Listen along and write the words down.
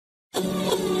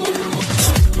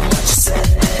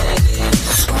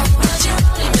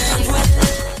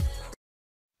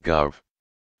Gov.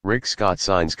 Rick Scott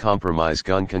signs compromise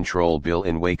gun control bill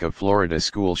in wake of Florida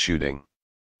school shooting.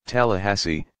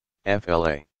 Tallahassee,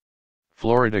 FLA.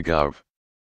 Florida Gov.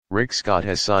 Rick Scott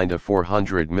has signed a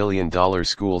 $400 million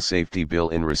school safety bill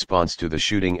in response to the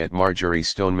shooting at Marjory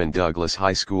Stoneman Douglas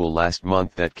High School last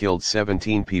month that killed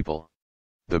 17 people.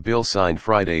 The bill signed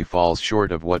Friday falls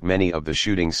short of what many of the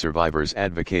shooting survivors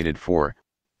advocated for,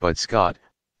 but Scott,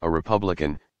 a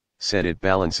Republican, said it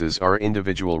balances our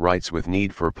individual rights with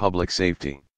need for public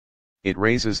safety. It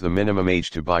raises the minimum age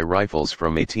to buy rifles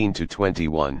from 18 to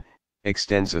 21,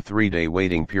 extends a 3-day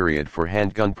waiting period for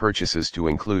handgun purchases to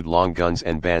include long guns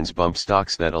and bans bump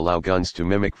stocks that allow guns to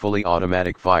mimic fully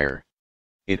automatic fire.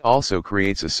 It also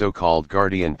creates a so-called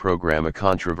Guardian program, a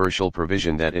controversial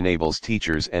provision that enables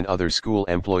teachers and other school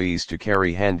employees to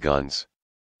carry handguns.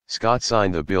 Scott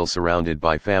signed the bill surrounded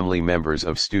by family members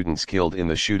of students killed in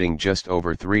the shooting just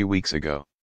over 3 weeks ago.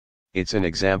 It's an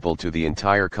example to the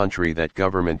entire country that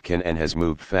government can and has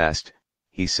moved fast,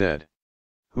 he said.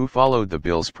 Who followed the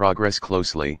bill's progress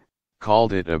closely,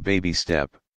 called it a baby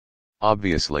step.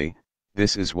 Obviously,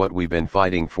 this is what we've been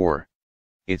fighting for.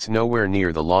 It's nowhere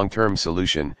near the long-term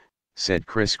solution, said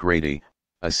Chris Grady,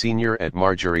 a senior at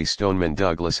Marjory Stoneman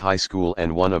Douglas High School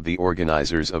and one of the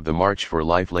organizers of the March for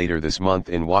Life later this month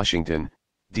in Washington,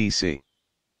 D.C.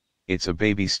 It's a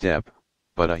baby step,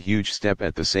 but a huge step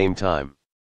at the same time.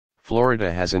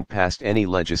 Florida hasn't passed any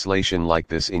legislation like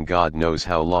this in God knows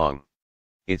how long.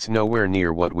 It's nowhere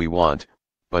near what we want,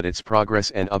 but it's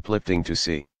progress and uplifting to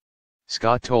see.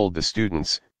 Scott told the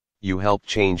students, "You helped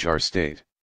change our state.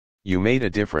 You made a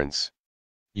difference.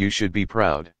 You should be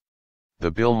proud."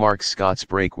 The bill marks Scott's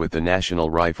break with the National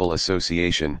Rifle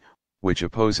Association, which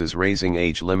opposes raising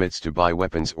age limits to buy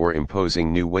weapons or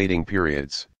imposing new waiting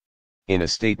periods. In a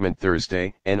statement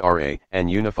Thursday, NRA and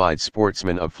Unified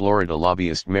Sportsmen of Florida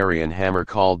lobbyist Marion Hammer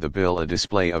called the bill a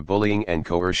display of bullying and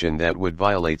coercion that would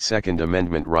violate Second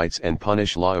Amendment rights and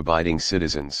punish law-abiding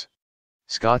citizens.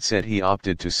 Scott said he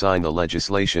opted to sign the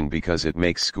legislation because it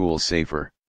makes schools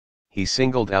safer. He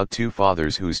singled out 2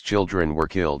 fathers whose children were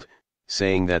killed,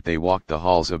 saying that they walked the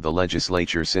halls of the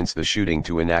legislature since the shooting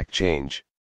to enact change.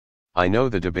 "I know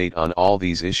the debate on all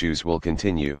these issues will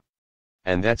continue.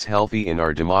 And that's healthy in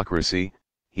our democracy,"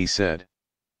 he said.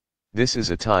 "This is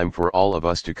a time for all of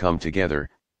us to come together,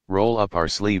 roll up our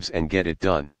sleeves and get it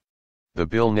done." The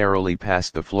bill narrowly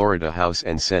passed the Florida House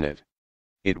and Senate.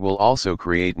 It will also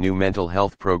create new mental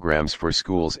health programs for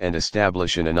schools and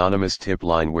establish an anonymous tip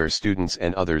line where students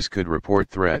and others could report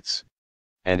threats.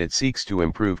 And it seeks to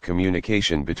improve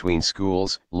communication between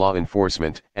schools, law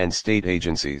enforcement, and state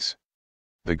agencies.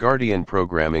 The Guardian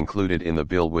program included in the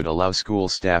bill would allow school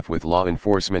staff with law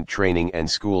enforcement training and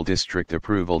school district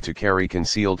approval to carry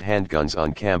concealed handguns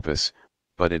on campus,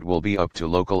 but it will be up to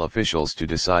local officials to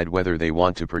decide whether they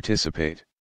want to participate.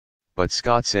 But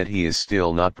Scott said he is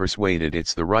still not persuaded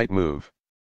it's the right move.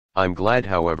 "I'm glad,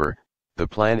 however, the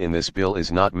plan in this bill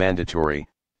is not mandatory,"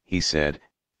 he said,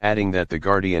 adding that the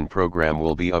Guardian program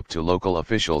will be up to local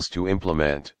officials to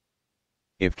implement.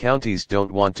 If counties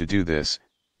don't want to do this,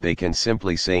 they can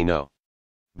simply say no.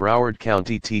 Broward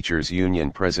County Teachers Union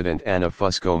President Ana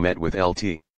Fusco met with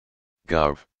Lt.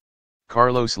 Gov.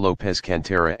 Carlos Lopez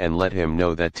Cantera and let him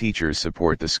know that teachers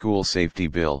support the school safety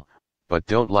bill, but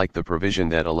don't like the provision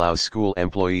that allows school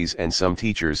employees and some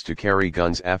teachers to carry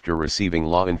guns after receiving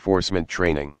law enforcement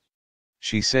training.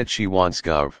 She said she wants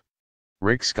Gov.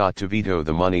 Rick Scott to veto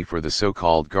the money for the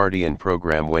so-called Guardian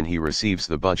program when he receives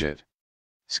the budget.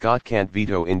 Scott can't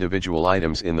veto individual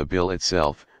items in the bill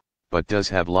itself, but does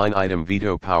have line item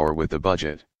veto power with the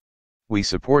budget. "We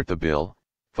support the bill,"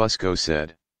 Fusco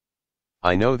said.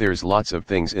 "I know there's lots of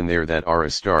things in there that are a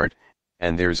start,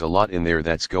 and there's a lot in there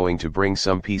that's going to bring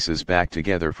some pieces back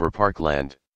together for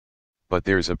Parkland. But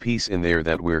there's a piece in there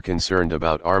that we're concerned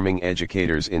about arming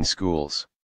educators in schools."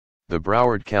 The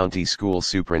Broward County School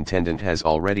Superintendent has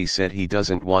already said he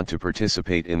doesn't want to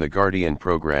participate in the Guardian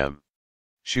program.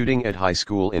 Shooting at high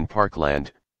school in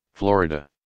Parkland, Florida.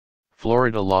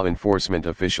 Florida law enforcement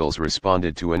officials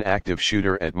responded to an active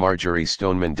shooter at Marjory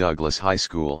Stoneman Douglas High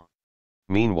School.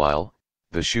 Meanwhile,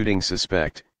 the shooting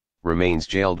suspect remains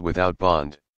jailed without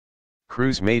bond.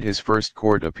 Cruz made his first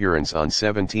court appearance on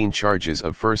 17 charges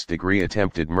of first-degree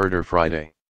attempted murder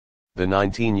Friday. The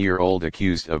 19-year-old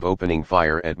accused of opening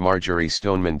fire at Marjory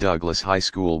Stoneman Douglas High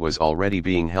School was already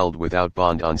being held without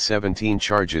bond on 17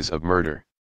 charges of murder.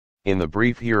 In the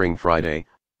brief hearing Friday,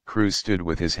 Cruz stood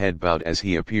with his head bowed as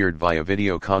he appeared via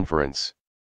video conference.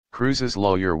 Cruz's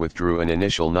lawyer withdrew an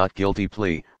initial not guilty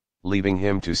plea, leaving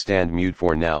him to stand mute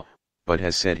for now, but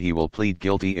has said he will plead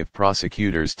guilty if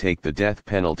prosecutors take the death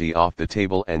penalty off the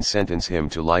table and sentence him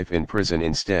to life in prison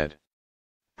instead.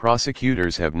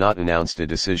 Prosecutors have not announced a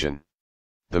decision.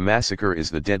 The massacre is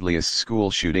the deadliest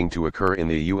school shooting to occur in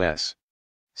the U.S.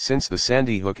 since the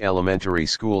Sandy Hook Elementary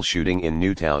School shooting in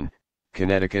Newtown,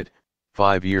 Connecticut,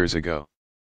 5 years ago.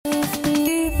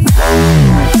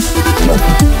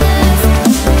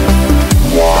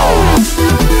 Wow.